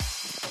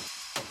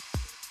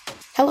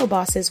Hello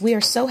bosses, we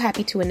are so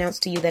happy to announce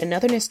to you that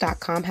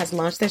Anotherness.com has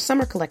launched their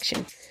summer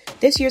collection.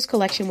 This year's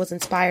collection was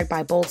inspired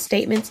by bold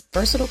statements,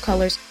 versatile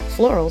colors,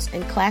 florals,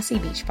 and classy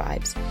beach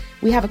vibes.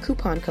 We have a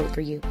coupon code for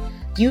you.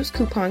 Use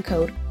coupon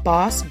code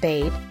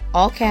BOSSBABE,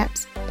 all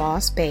caps,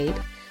 BOSSBABE,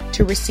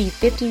 to receive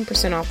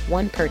 15% off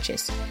one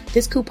purchase.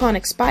 This coupon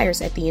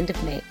expires at the end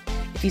of May.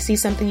 If you see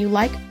something you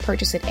like,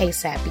 purchase it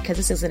ASAP because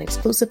this is an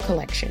exclusive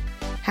collection.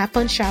 Have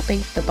fun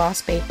shopping, the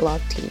Boss Babe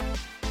blog team.